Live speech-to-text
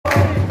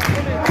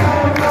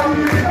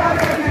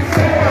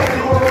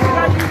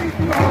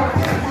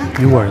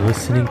You are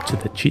listening to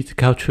the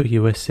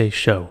CittaCalcioUsa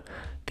show,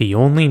 the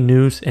only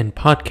news and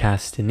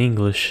podcast in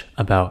English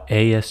about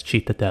AS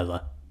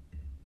Cittadella.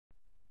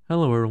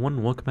 Hello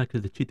everyone, welcome back to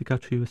the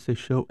CittaCalcioUsa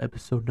show,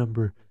 episode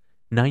number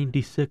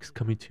 96,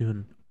 coming to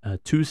you on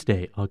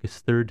Tuesday,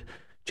 August 3rd.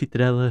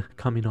 Cittadella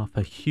coming off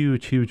a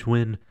huge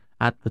win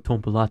at the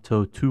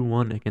Tombolato,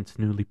 2-1 against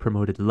newly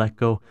promoted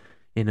Lecco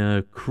in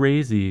a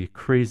crazy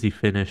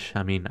finish.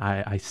 I mean,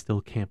 I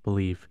still can't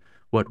believe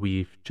what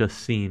we've just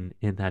seen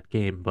in that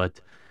game,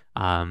 but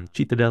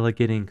Cittadella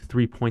getting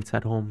 3 points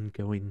at home,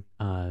 going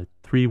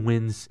 3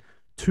 wins,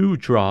 2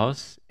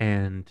 draws,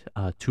 and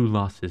 2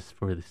 losses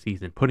for the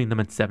season, putting them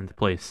in 7th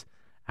place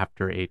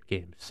after 8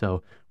 games.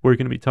 So we're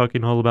going to be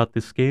talking all about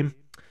this game.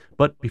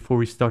 But before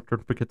we start,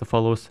 don't forget to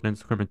follow us on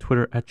Instagram and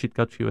Twitter at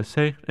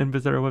CittaCalcioUsa, and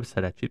visit our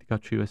website at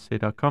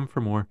CittaCalcioUsa.com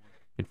for more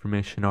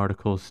information,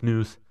 articles,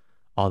 news,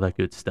 all that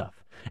good stuff.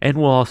 And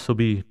we'll also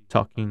be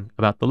talking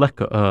about the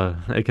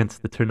Lecco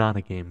against the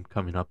Ternana game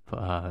coming up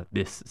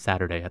this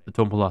Saturday at the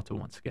Tombolato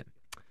once again.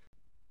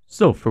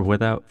 So,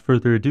 without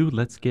further ado,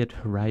 let's get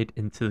right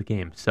into the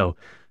game. So,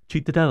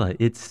 Cittadella,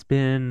 it's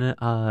been,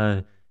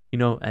 I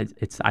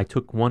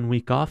took 1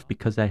 week off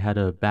because I had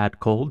a bad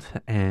cold,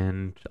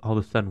 and all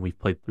of a sudden we've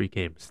played 3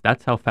 games.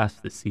 That's how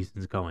fast this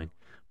season's going.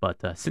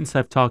 But since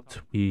I've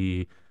talked,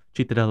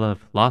 Cittadella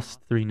have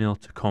lost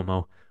 3-0 to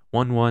Como,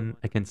 1-1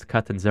 against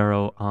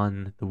Catanzaro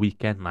on the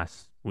weekend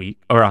last week,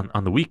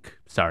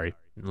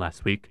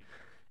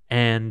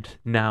 and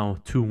now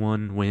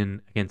 2-1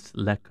 win against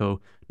Lecco,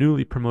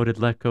 newly promoted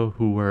Lecco,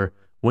 who were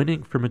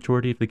winning for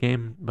majority of the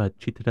game, but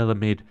Cittadella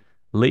made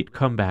late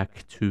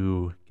comeback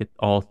to get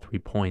all 3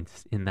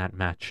 points in that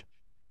match.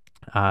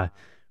 I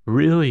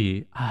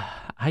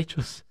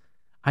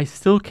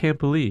still can't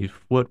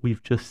believe what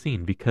we've just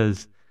seen,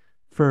 because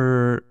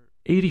for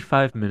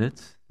 85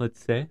 minutes, let's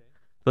say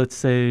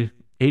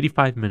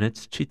 85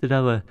 minutes,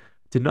 Cittadella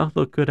did not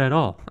look good at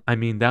all. I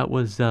mean, that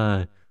was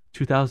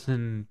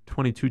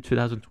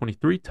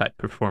 2022-2023 type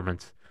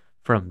performance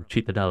from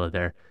Cittadella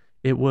there.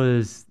 It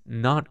was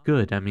not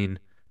good. I mean,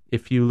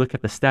 if you look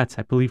at the stats,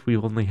 I believe we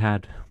only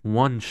had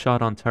 1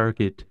 shot on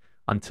target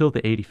until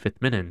the 85th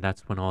minute, and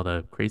that's when all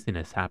the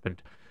craziness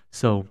happened.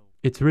 So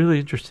it's really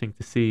interesting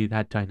to see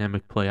that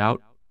dynamic play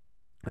out,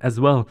 as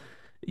well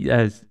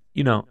as,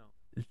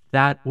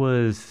 that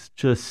was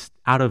just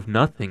out of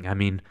nothing. I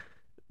mean,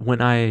 when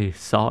I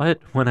saw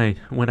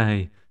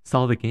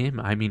the game,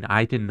 I mean,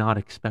 I did not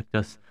expect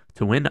us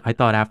to win. I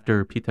thought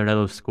after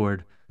Pitarello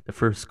scored the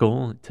first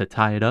goal to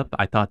tie it up,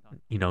 I thought,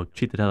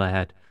 Cittadella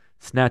had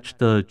snatched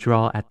the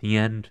draw at the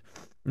end.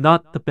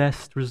 Not the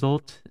best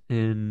result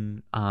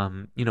in,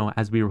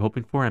 as we were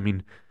hoping for. I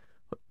mean,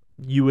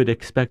 you would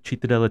expect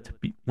Cittadella to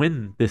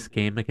win this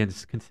game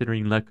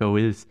considering Lecco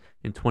is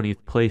in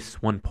 20th place,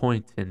 1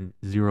 point and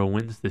 0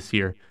 wins this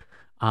year.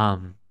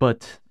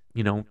 But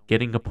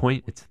getting a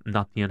point, it's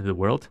not the end of the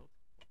world.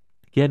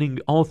 Getting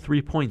all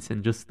 3 points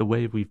in just the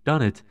way we've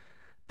done it,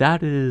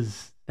 that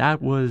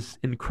was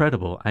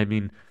incredible. I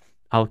mean,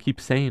 I'll keep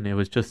saying it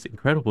was just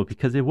incredible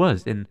because it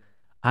was. And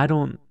I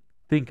don't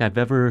think I've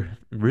ever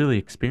really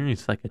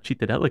experienced like a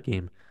Cittadella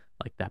game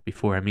like that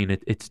before. I mean,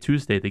 it's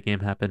Tuesday. The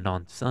game happened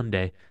on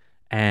Sunday.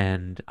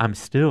 And I'm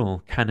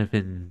still kind of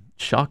in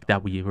shock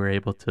that we were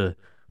able to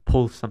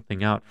pull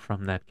something out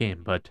from that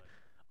game. But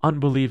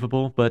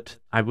unbelievable. But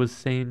I was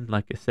saying,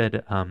 like I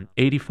said,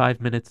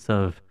 85 minutes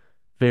of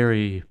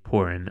very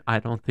poor, and I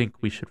don't think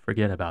we should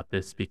forget about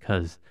this,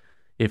 because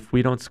if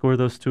we don't score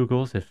those 2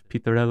 goals, if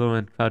Pitarello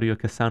and Claudio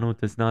Casano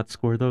does not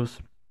score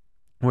those,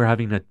 we're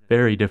having a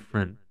very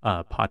different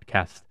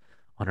podcast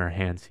on our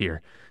hands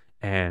here,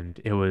 and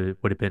it would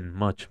have been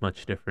much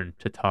different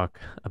to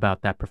talk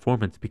about that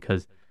performance,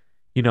 because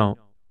I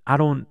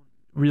don't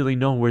really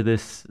know where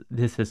this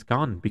has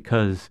gone,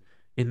 because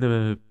in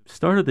the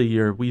start of the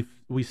year, we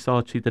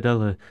saw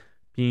Cittadella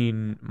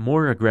being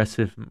more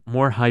aggressive,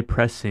 more high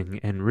pressing,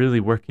 and really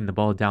working the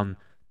ball down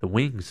the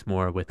wings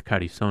more, with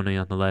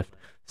Carisone on the left,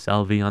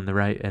 Salvi on the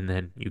right, and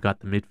then you got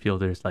the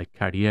midfielders like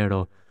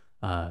Carriero,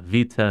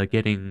 Vita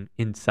getting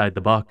inside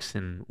the box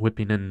and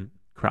whipping in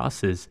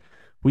crosses.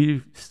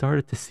 We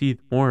started to see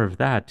more of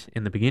that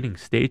in the beginning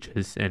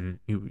stages, and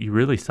you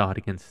really saw it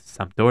against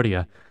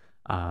Sampdoria,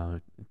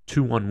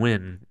 2-1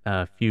 win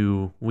a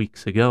few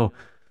weeks ago.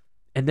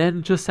 And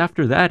then just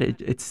after that,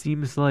 it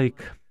seems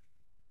like,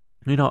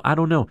 I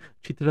don't know,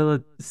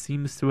 Cittadella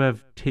seems to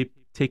have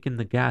taken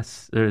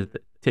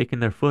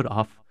their foot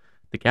off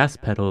the gas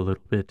pedal a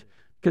little bit,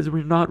 because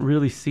we're not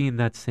really seeing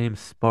that same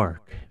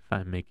spark, if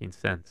I'm making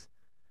sense.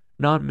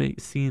 Not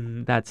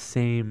seeing that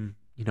same,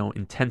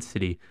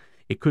 intensity.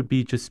 It could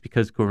be just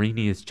because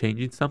Gorini is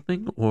changing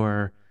something,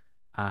 or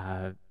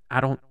I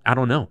don't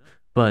know,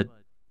 but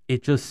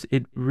it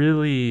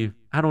really,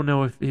 I don't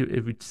know if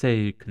it would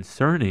say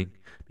concerning,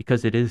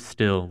 because it is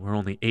still, we're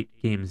only 8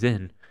 games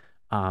in,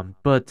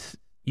 but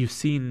you've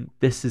seen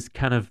this is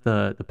kind of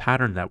the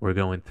pattern that we're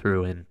going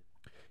through, and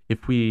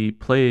if we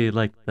play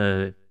like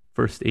the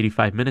first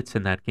 85 minutes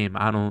in that game,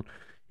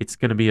 it's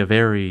going to be a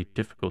very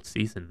difficult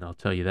season, I'll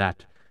tell you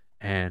that.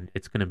 and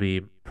it's going to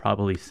be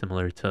probably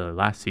similar to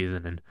last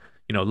season. And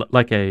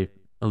like I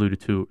alluded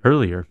to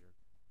earlier,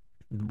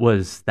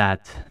 was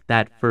that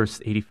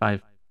first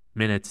 85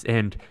 minutes,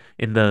 and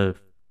in the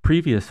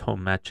previous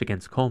home match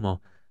against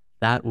Como,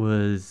 that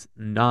was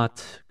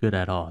not good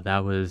at all.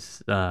 That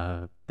was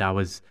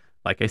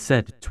like I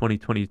said,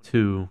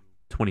 2022-23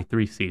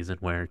 season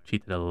where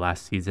Cittadella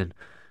last season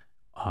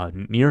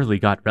nearly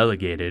got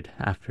relegated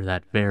after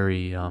that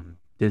very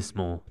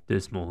dismal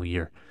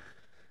year.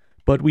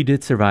 But we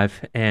did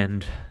survive,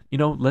 and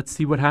let's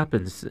see what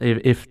happens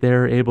if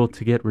they're able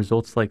to get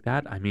results like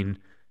that. I mean,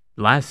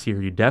 last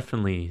year you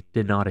definitely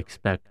did not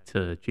expect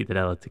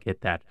Cittadella to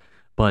get that,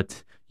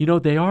 but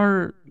they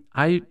are.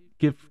 I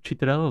give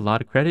Cittadella a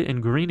lot of credit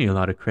and Guarini a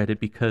lot of credit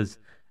because,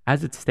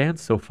 as it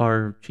stands so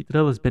far,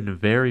 Cittadella has been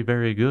very,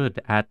 very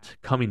good at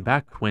coming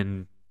back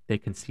when they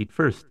concede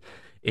first.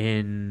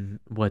 In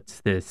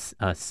what's this,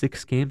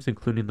 6 games,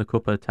 including the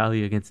Coppa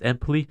Italia against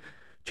Empoli,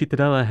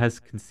 Cittadella has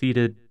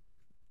conceded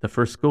the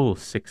first goal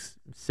six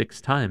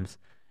times,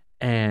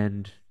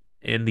 and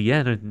in the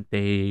end,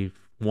 they've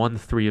won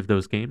 3 of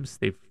those games.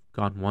 They've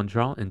gone 1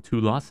 draw and 2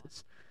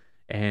 losses,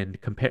 and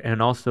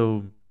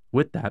also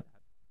with that,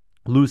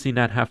 losing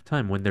at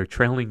halftime when they're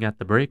trailing at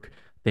the break,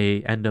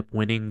 they end up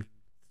winning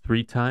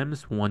 3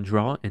 times, 1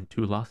 draw and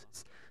 2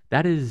 losses.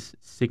 That is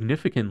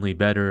significantly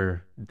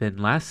better than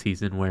last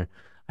season, where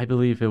I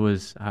believe it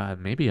was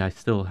maybe I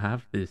still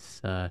have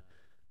this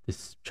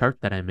chart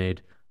that I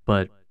made,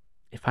 but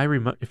if I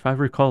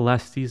recall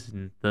last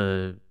season,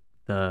 the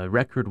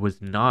record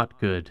was not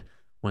good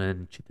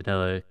when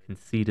Cittadella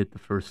conceded the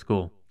first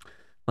goal.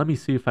 Let me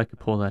see if I could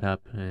pull that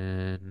up,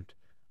 and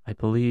I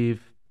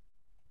believe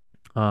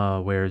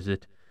where is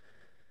it?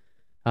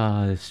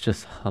 It's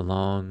just a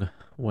long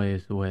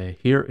ways away.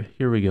 Here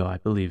we go. I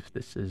believe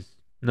this is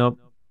nope.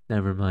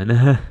 Never mind.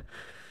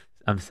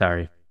 I'm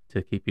sorry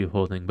to keep you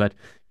holding, but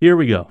here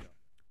we go.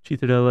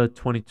 Cittadella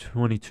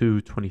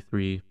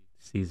 2022-23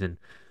 season.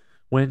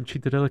 When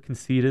Cittadella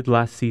conceded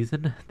last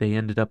season, they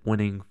ended up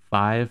winning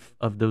 5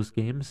 of those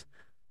games,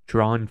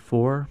 drawing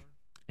 4,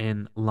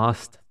 and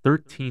lost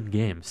 13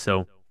 games.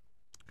 So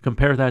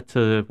compare that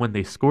to when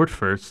they scored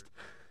first,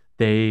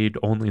 they'd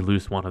only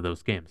lose 1 of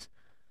those games.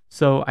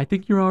 So I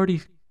think you're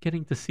already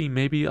getting to see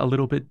maybe a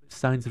little bit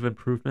signs of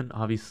improvement.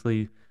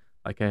 Obviously,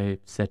 like I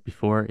said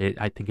before,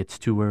 I think it's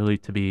too early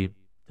to be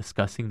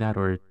discussing that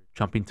or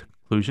jumping to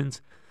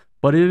conclusions,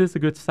 but it is a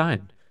good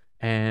sign.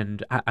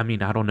 And I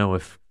mean, I don't know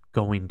if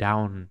going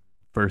down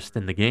first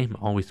in the game,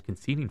 always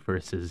conceding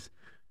first is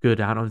good.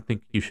 I don't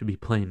think you should be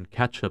playing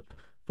catch up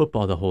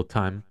football the whole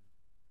time.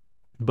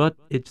 But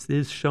it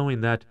is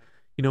showing that,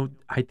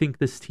 I think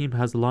this team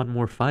has a lot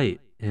more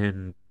fight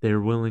and they're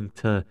willing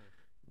to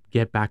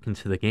get back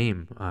into the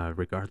game,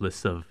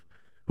 regardless of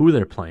who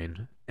they're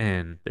playing,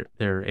 and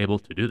they're able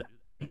to do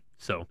that.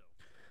 So,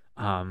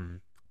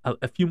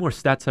 a few more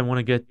stats I want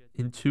to get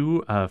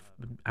into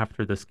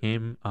after this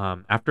game.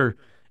 After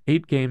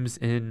 8 games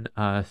in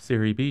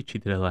Serie B,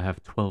 Cittadella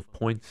have 12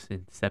 points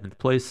in 7th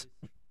place.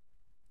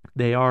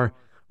 They are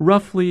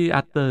roughly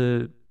at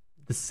the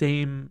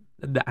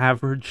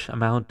average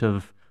amount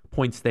of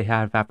points they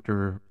have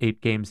after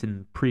 8 games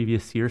in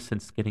previous year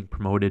since getting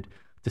promoted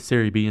to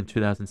Serie B in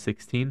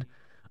 2016.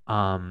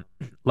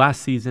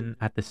 Last season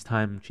at this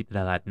time,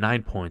 Cittadella had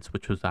 9 points,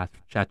 which was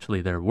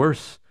actually their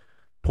worst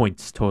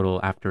points total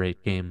after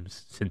 8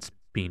 games since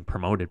being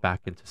promoted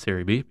back into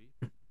Serie B.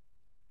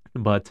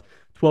 But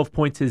 12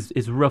 points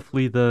is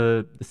roughly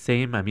the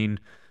same. I mean,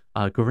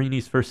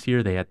 Guarini's first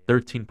year, they had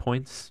 13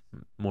 points,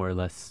 more or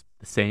less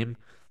the same.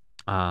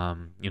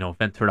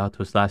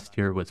 Venturato's last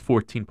year was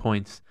 14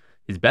 points.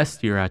 His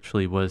best year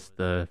actually was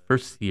the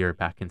first year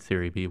back in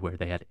Serie B, where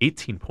they had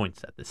 18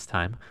 points at this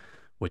time,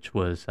 which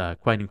was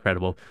quite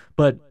incredible.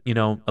 But,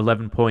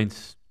 11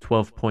 points,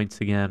 12 points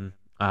again,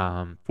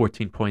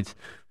 14 points,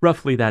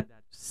 roughly that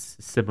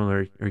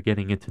similar, or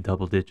getting into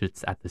double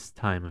digits at this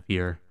time of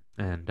year.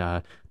 And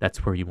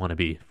that's where you want to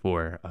be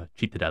for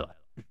Cittadella.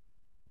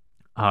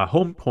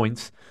 Home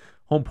points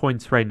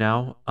right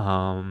now.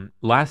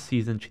 Last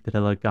season,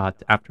 Cittadella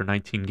got, after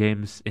 19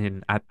 games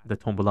at the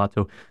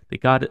Tombolato, they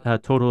got a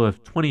total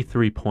of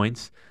 23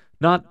 points.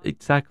 Not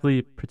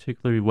exactly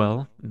particularly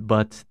well,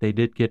 but they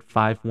did get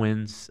 5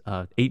 wins,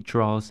 8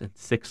 draws, and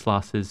 6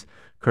 losses.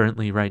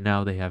 Currently, right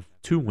now, they have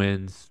 2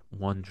 wins,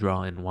 1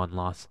 draw, and 1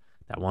 loss.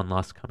 That 1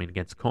 loss coming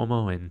against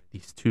Como, and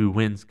these 2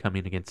 wins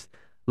coming against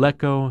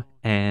Lecco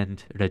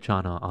and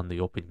Reggiana on the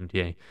opening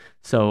day.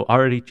 So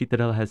already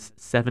Cittadella has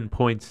 7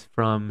 points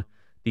from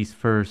these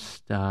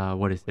first,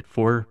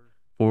 4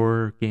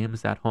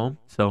 games at home.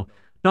 So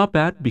not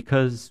bad,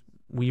 because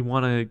we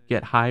want to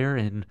get higher.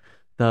 And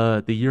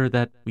the year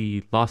that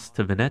we lost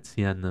to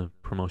Venezia in the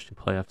promotion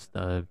playoffs,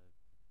 the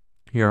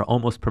year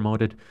almost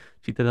promoted,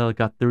 Cittadella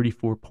got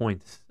 34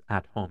 points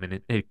at home.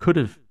 And it could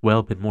have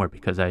well been more,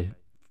 because I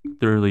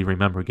thoroughly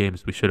remember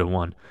games we should have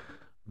won.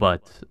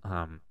 But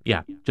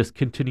just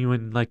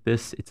continuing like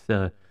this, it's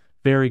a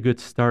very good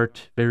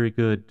start, very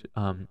good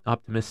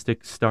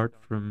optimistic start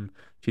from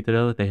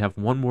Cittadella. They have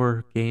one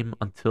more game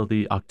until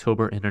the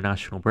October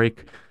international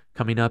break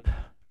coming up,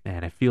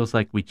 and it feels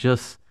like we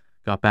just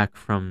got back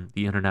from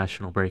the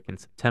international break in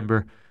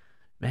September.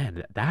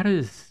 Man, that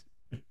is,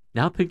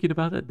 now thinking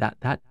about it,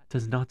 that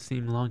does not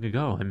seem long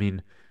ago. I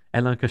mean,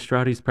 Elan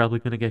Kastrati's probably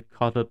going to get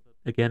caught up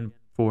again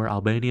for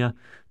Albania.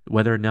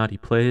 Whether or not he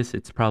plays,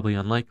 it's probably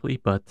unlikely,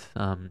 but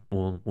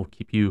we'll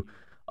keep you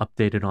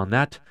updated on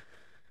that.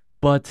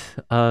 But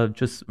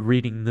just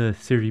reading the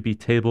Serie B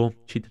table,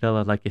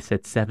 Cittadella, like I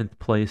said, seventh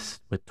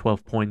place with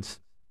 12 points.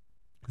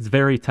 It's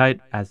very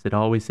tight, as it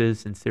always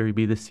is in Serie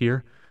B this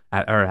year,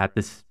 or at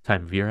this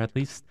time of year at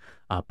least.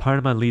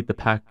 Parma lead the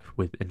pack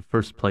with in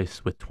first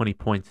place with 20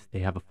 points. They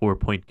have a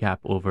 4-point gap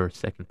over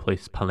second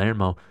place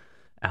Palermo.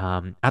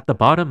 At the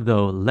bottom,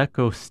 though,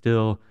 Lecco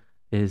still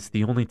is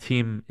the only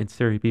team in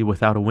Serie B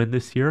without a win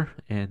this year,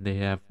 and they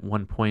have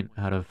 1 point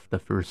out of the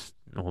first.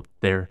 Well,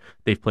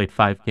 they've played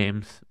 5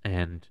 games,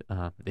 and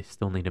they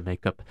still need to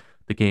make up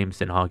the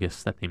games in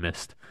August that they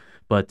missed.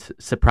 But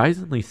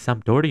surprisingly,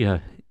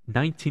 Sampdoria,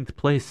 19th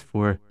place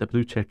for the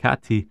Blue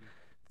Cercati,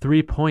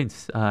 3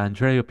 points.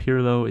 Andrea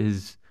Pirlo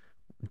is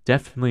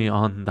definitely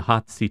on the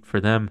hot seat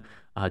for them.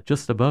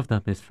 Just above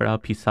them is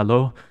Ferral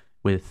Pisalo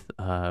with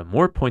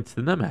more points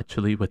than them,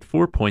 actually, with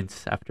 4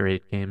 points after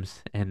 8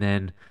 games. And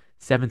then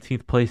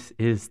 17th place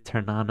is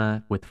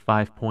Ternana with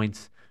 5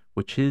 points,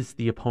 which is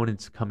the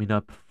opponents coming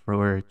up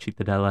for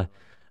Cittadella.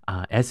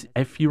 As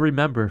if you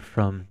remember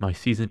from my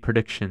season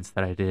predictions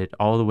that I did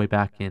all the way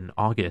back in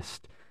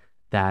August,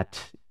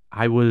 that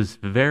I was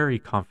very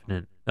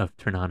confident of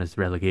Ternana's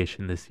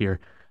relegation this year.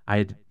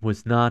 I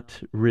was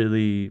not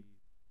really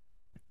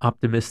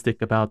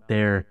optimistic about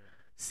their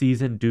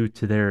season due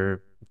to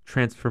their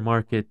transfer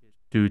market,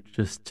 due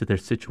just to their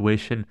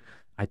situation.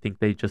 I think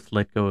they just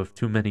let go of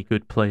too many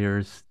good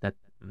players that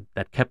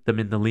kept them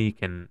in the league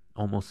and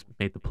almost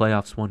made the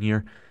playoffs one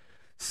year.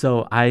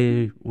 So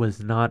I was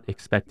not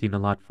expecting a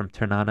lot from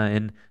Ternana,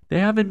 and they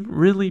haven't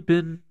really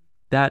been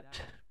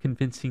that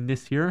convincing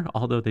this year,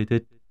 although they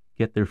did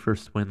get their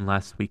first win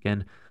last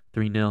weekend,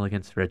 3-0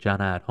 against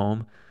Reggiana at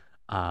home.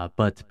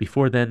 But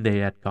before then, they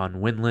had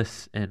gone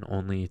winless and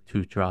only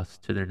 2 draws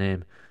to their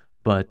name.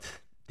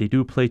 But they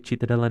do play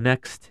Cittadella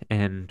next,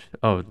 and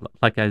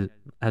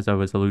as I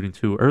was alluding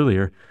to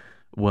earlier,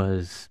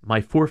 was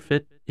my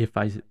forfeit if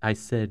I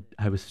said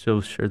I was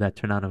so sure that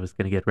Ternana was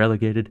going to get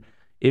relegated.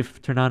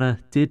 If Ternana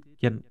did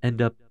end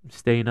up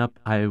staying up,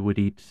 I would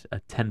eat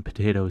 10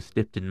 potatoes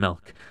dipped in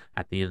milk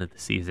at the end of the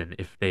season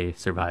if they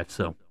survive.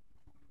 So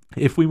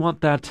if we want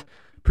that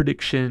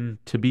prediction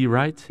to be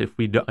right,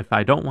 if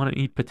I don't want to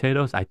eat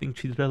potatoes, I think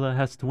Cittadella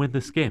has to win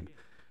this game.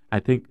 I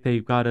think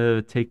they've got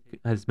to take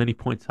as many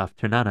points off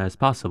Ternana as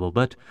possible,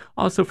 but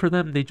also for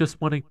them, they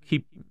just want to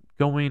keep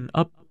going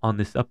up on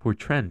this upward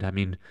trend. I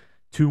mean,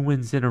 2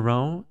 wins in a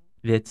row.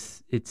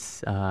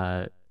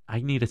 I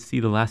need to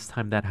see the last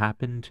time that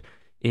happened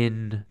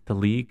in the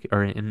league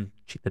or in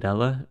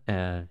Cittadella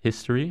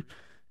history,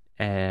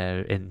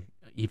 and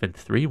even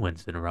 3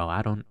 wins in a row.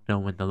 I don't know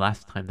when the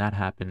last time that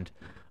happened,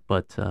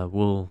 but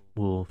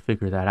we'll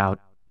figure that out.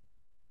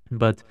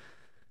 But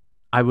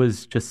I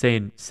was just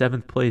saying,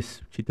 7th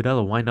place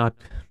Cittadella. Why not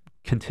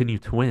continue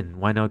to win?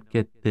 Why not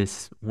get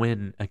this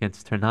win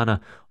against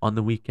Ternana on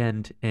the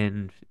weekend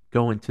and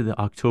go into the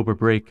October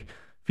break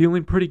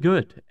feeling pretty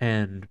good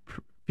and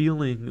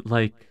feeling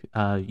like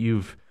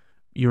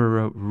you're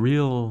a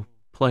real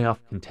playoff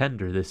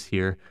contender this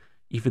year,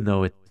 even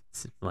though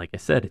it's, like I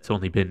said, it's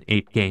only been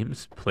 8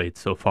 games played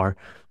so far.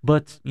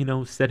 But,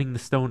 setting the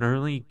stone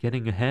early,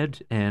 getting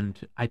ahead,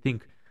 and I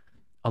think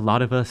a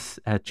lot of us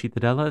at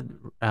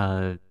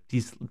Cittadella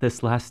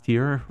this last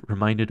year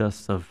reminded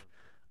us of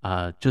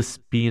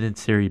just being in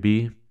Serie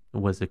B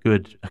was a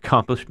good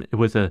accomplishment. It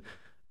was a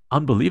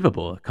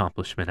unbelievable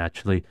accomplishment,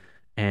 actually,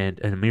 and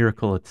a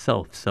miracle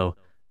itself. So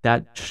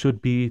that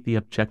should be the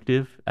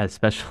objective,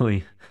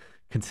 especially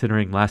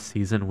considering last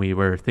season we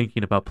were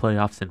thinking about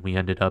playoffs and we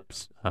ended up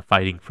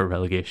fighting for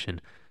relegation.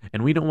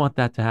 And we don't want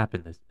that to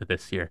happen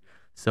this year.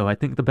 So I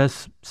think the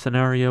best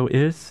scenario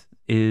is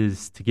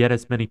to get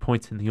as many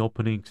points in the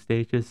opening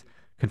stages,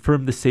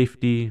 confirm the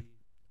safety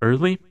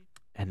early,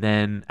 and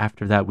then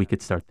after that we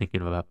could start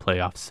thinking about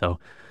playoffs. So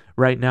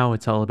right now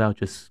it's all about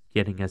just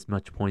getting as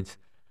much points.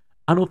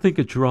 I don't think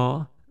a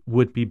draw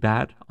would be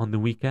bad on the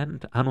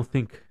weekend. I don't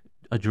think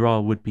a draw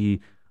would be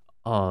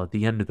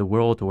the end of the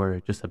world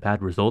or just a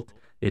bad result.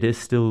 It is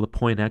still a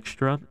point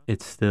extra.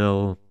 It's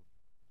still,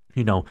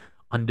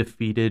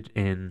 undefeated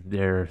in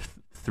their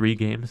 3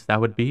 games. That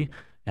would be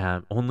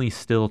only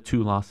still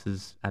 2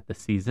 losses at the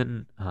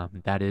season.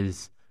 That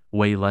is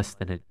way less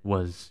than it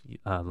was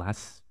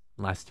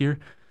last year.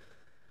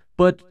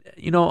 But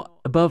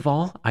above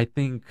all, I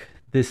think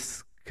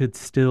this could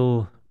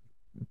still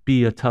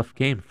be a tough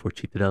game for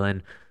Cittadella.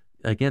 And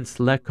against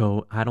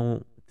Lecco, I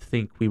don't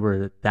think we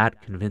were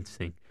that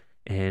convincing.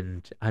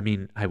 And I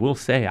mean, I will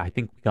say, I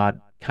think we got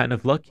kind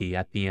of lucky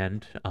at the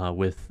end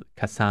with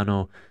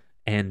Cassano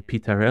and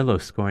Pitarello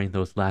scoring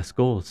those last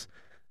goals.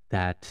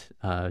 that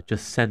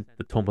just sent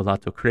the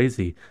Tombolato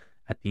crazy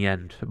at the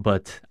end.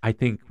 But I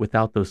think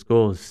without those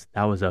goals,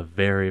 that was a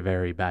very,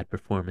 very bad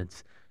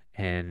performance.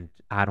 And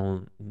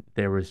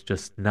there was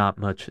just not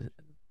much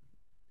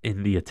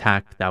in the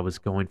attack that was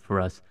going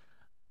for us.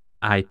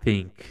 I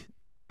think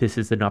this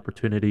is an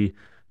opportunity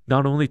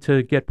not only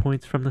to get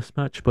points from this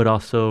match, but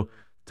also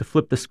to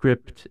flip the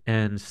script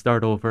and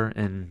start over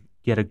and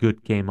get a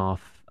good game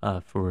off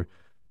for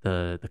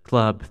the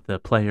club, the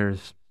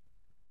players,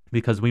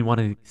 because we want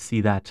to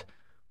see that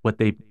what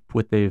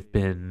they've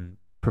been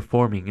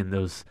performing in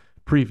those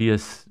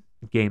previous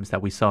games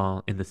that we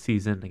saw in the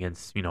season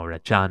against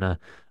Reggiana,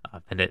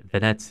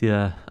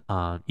 Venezia,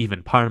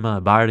 even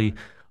Parma, Bari,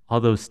 all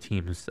those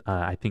teams.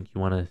 I think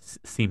you want to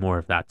see more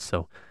of that.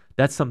 So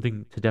that's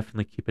something to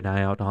definitely keep an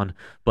eye out on.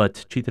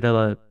 But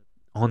Cittadella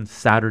on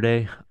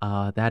Saturday,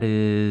 that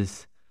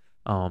is,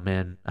 oh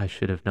man, I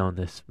should have known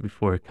this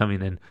before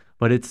coming in.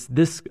 But it's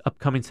this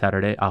upcoming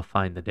Saturday. I'll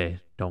find the day.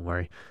 Don't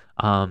worry.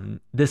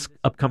 This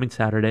upcoming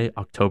Saturday,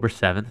 October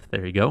 7th,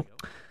 there you go,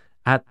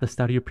 at the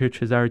Stadio Pier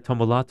Cesare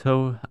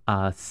Tombolato,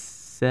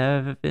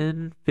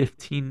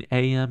 7:15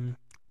 a.m.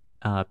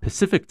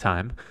 Pacific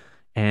time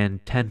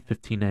and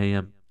 10:15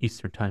 a.m.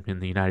 Eastern time in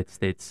the United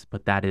States,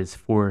 but that is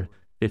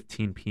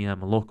 4:15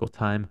 p.m. local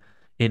time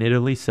in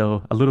Italy,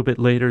 so a little bit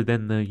later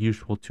than the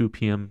usual 2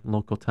 p.m.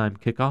 local time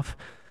kickoff.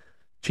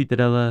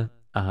 Cittadella,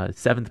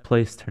 7th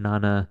place,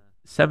 Ternana,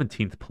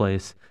 17th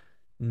place.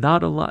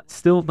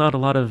 Still not a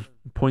lot of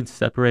points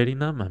separating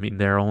them. I mean,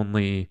 they're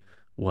only,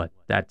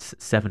 that's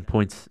 7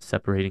 points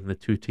separating the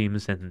two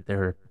teams, and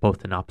they're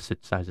both on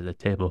opposite sides of the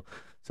table.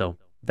 So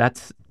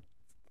that's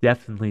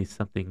definitely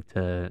something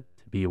to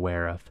be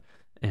aware of.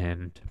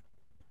 And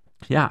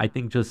yeah, I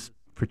think just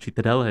for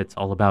Cittadella, it's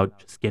all about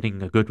just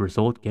getting a good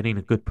result, getting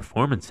a good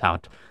performance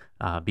out,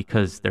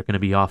 because they're going to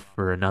be off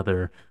for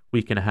another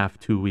week and a half,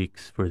 2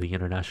 weeks for the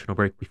international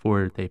break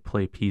before they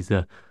play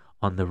Pisa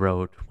on the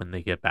road when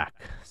they get back.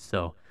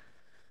 So,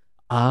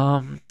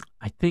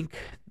 I think.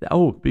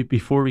 Oh,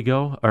 before we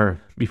go, or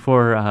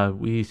before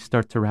we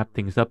start to wrap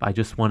things up, I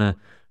just want to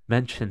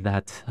mention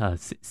that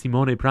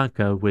Simone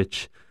Branca,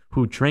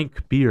 who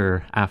drank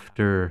beer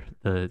after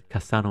the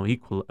Cassano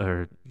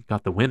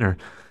got the winner.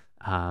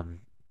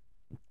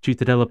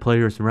 Cittadella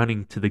players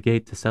running to the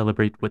gate to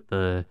celebrate with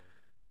the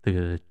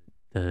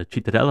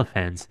Cittadella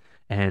fans,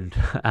 and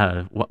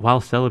while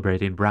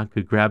celebrating,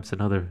 Branca grabs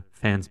another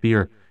fan's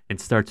beer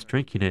and starts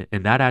drinking it,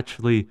 and that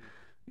actually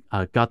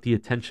got the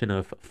attention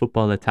of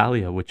Football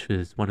Italia, which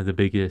is one of the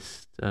bigger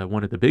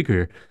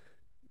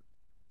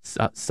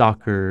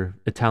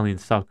Italian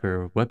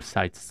soccer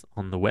websites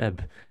on the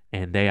web,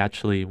 and they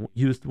actually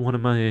used one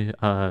of my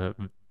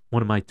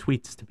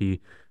tweets to be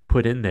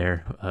put in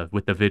there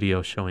with the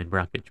video showing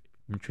Branca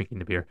drinking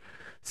the beer.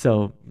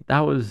 So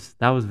that was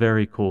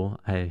very cool.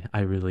 I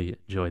really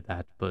enjoyed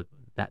that, but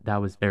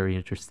that was very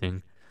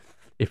interesting.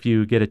 If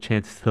you get a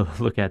chance to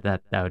look at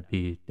that, that would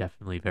be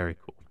definitely very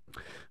cool.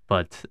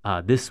 But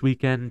this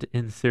weekend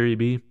in Serie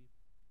B,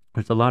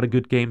 there's a lot of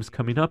good games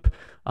coming up.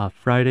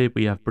 Friday,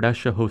 we have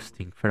Brescia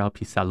hosting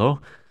Feralpisallo.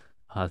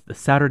 The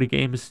Saturday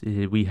games,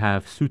 we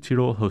have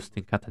Südtirol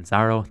hosting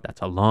Catanzaro.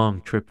 That's a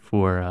long trip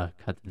for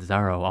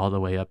Catanzaro all the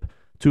way up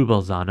to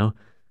Bolzano.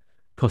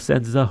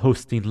 Cosenza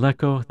hosting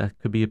Lecco. That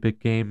could be a big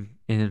game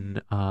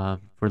for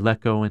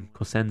Lecco and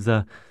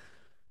Cosenza.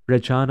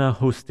 Reggiana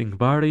hosting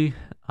Bari.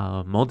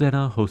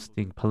 Modena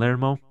hosting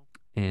Palermo.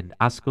 And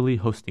Ascoli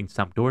hosting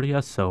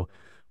Sampdoria. So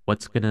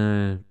what's going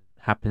to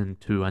happen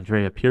to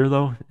Andrea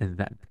Pirlo?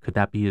 And could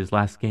that be his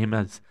last game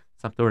as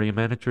Sampdoria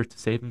manager to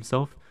save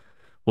himself?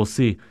 We'll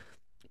see.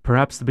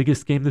 Perhaps the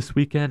biggest game this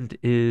weekend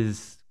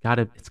it's got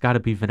to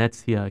be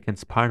Venezia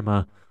against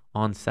Parma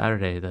on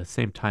Saturday, the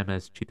same time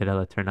as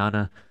Cittadella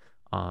Ternana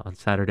on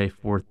Saturday,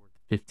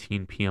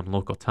 4:15 p.m.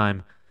 local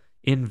time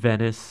in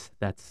Venice.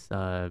 That's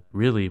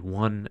really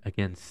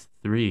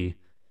 1-3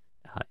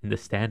 in the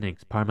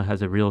standings. Parma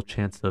has a real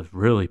chance of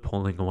really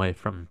pulling away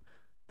from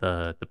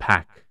the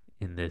pack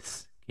in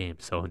this game,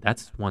 so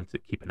that's one to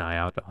keep an eye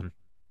out on.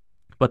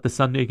 But the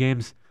Sunday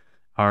games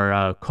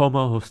are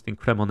Como hosting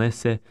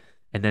Cremonese,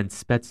 and then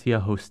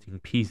Spezia hosting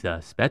Pisa.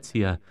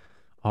 Spezia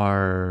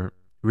are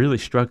really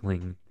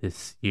struggling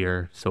this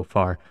year so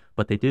far,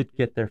 but they did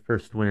get their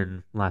first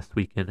win last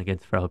weekend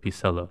against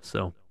Feralpisello,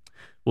 so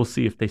we'll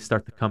see if they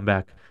start the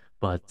comeback.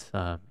 But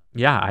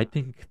yeah, I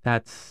think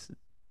that's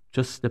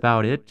just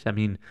about it. I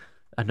mean,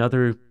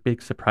 another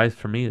big surprise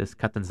for me is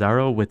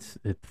Catanzaro with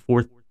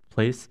 4th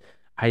place.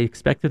 I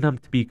expected them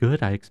to be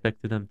good. I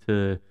expected them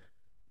to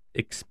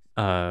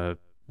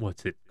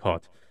what's it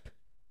called?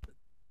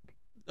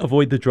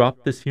 Avoid the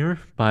drop this year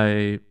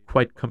by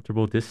quite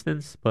comfortable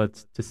distance,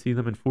 but to see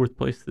them in 4th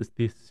place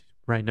this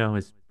right now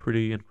is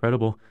pretty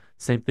incredible.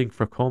 Same thing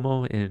for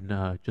Como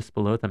in just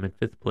below them in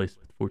 5th place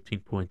with 14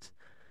 points.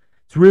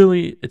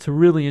 It's a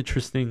really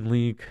interesting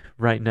league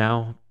right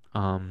now.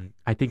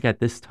 I think at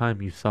this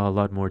time you saw a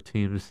lot more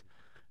teams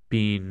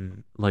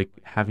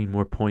having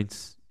more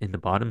points in the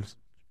bottom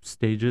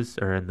stages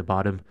or in the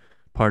bottom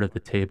part of the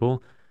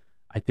table.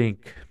 I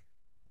think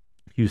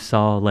you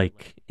saw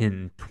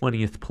in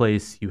 20th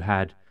place, you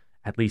had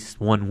at least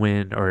one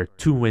win or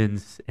two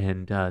wins,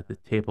 and the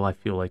table I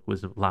feel like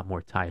was a lot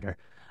more tighter.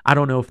 I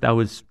don't know if that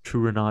was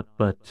true or not,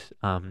 but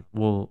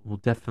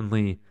we'll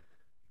definitely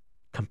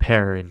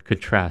compare and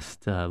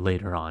contrast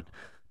later on.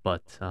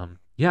 But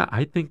yeah,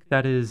 I think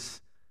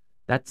that's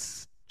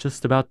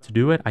just about to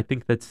do it. I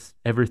think that's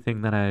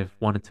everything that I've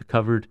wanted to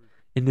cover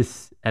in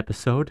this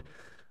episode.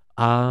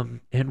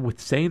 And with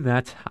saying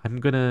that, I'm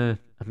gonna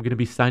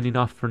be signing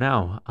off for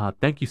now.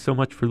 Thank you so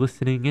much for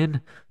listening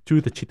in to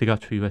the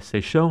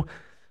CittaCalcioUsa show.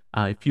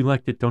 If you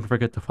liked it, don't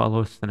forget to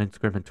follow us on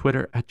Instagram and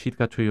Twitter at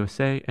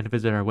CittaCalcioUsa and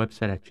visit our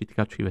website at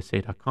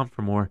CittaCalcioUSA.com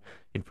for more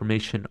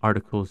information,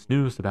 articles,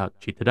 news about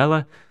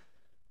Cittadella.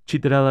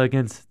 Cittadella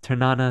against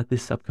Ternana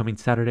this upcoming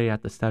Saturday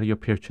at the Stadio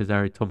Pier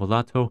Cesare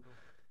Tombolato.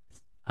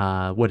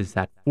 What is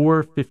that?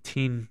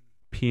 4:15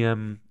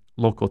 p.m.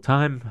 local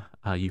time.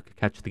 You can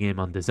catch the game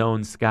on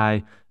DAZN,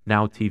 Sky,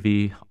 Now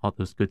TV, all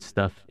those good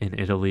stuff in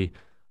Italy.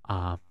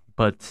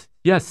 But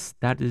yes,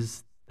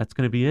 that's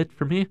going to be it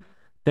for me.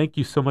 Thank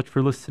you so much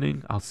for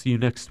listening. I'll see you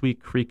next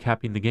week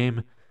recapping the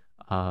game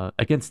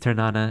against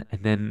Ternana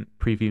and then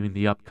previewing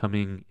the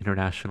upcoming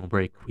international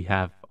break we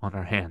have on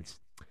our hands.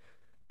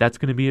 That's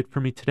going to be it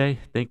for me today.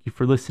 Thank you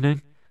for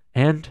listening.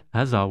 And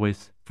as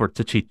always,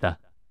 Forza Citta.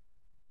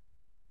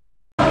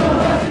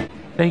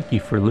 Thank you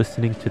for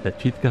listening to the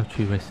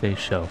CittaCalcioUsa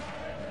show.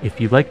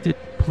 If you liked it,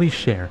 please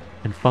share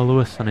and follow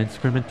us on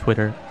Instagram and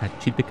Twitter at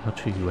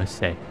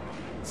CittaCalcioUsa.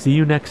 See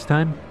you next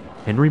time,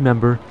 and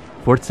remember,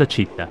 Forza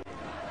Citta.